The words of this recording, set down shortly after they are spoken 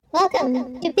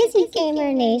Welcome to Busy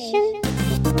Gamer Nation.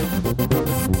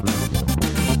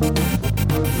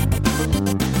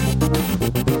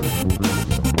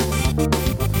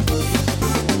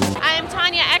 I'm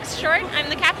Tanya X Short. I'm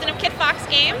the captain of Kit Fox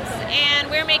Games, and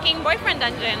we're making Boyfriend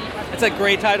Dungeon. It's a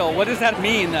great title. What does that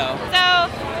mean, though?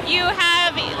 So you have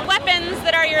weapons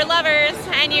that are your lovers,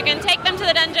 and you can take them to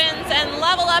the dungeons and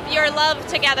level up your love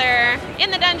together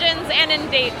in the dungeons and in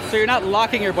dates. So you're not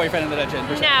locking your boyfriend in the dungeon?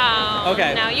 No.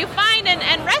 Okay. No, you find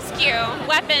and rescue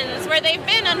weapons where they've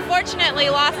been unfortunately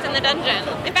lost in the dungeon.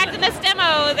 In fact, in this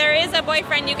demo, there is a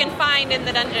boyfriend you can find in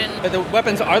the dungeon. But the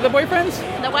weapons are the boyfriends?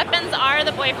 The weapons are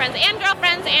the boyfriends and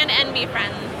girlfriends and NB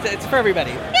friends. It's for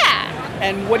everybody. Yeah.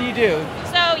 And what do you do?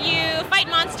 So you fight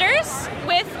monsters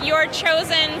with your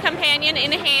chosen companion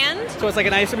in hand. So it's like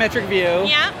an isometric view.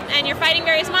 Yeah, and you're fighting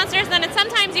various monsters. Then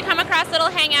sometimes you come across little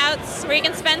hangouts where you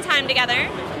can spend time together.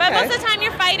 But most of the time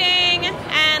you're fighting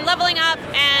and leveling up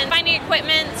and finding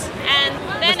equipment. And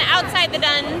then outside the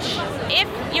dungeon, if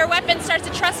your weapon starts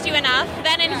to trust you enough,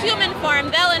 then in human form,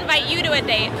 they'll invite you to a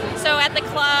date. So at the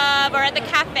club or at the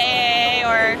cafe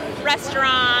or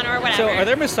restaurant or whatever. So are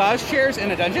there massage chairs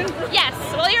in a dungeon? Yes.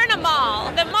 Well, you're in a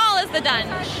mall. The mall is the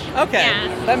dungeon. Okay.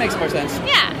 Yeah. That makes more sense.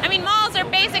 Yeah. I mean, malls are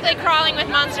basically crawling with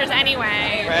monsters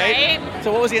anyway, right?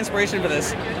 So what was the inspiration for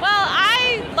this? Well,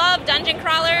 I love dungeon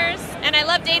crawlers and I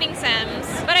love dating sims,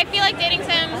 but I feel like dating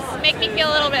sims make me feel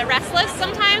a little bit restless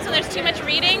sometimes when there's too much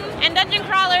reading, and dungeon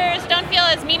crawlers don't feel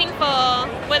as meaningful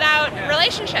without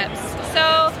relationships.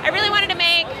 So I really wanted to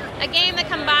make a game that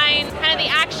combined kind of the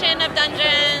action of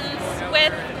dungeons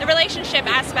with the relationship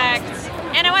aspects.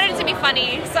 And I wanted it to be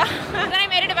funny, so then I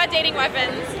made it about dating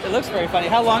weapons. It looks very funny.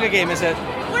 How long a game is it?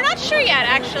 We're not sure yet,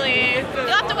 actually.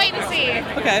 You'll have to wait and see.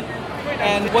 Okay.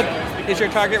 And what is your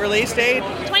target release date?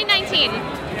 2019.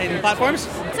 In platforms?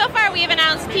 So far, we've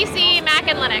announced PC, Mac,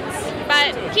 and Linux.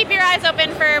 But keep your eyes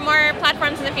open for more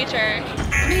platforms in the future.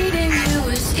 Meeting you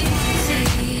was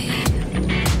easy.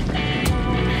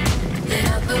 Lit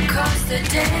up across the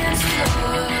dance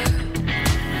floor.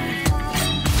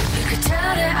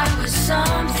 Tell that I was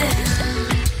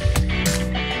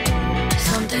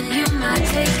something you might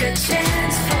take a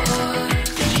chance for.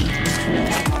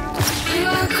 You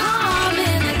were calm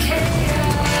in the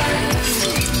chaos,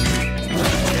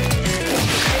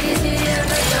 crazy in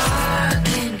the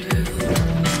darkened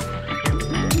room,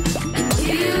 and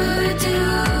you'd do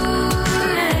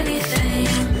anything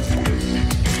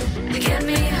to get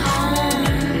me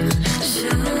home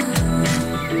soon.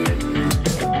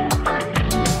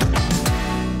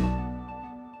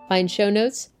 Find show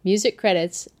notes, music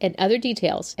credits, and other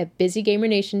details at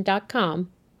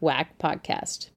busygamernation.com/WAC podcast.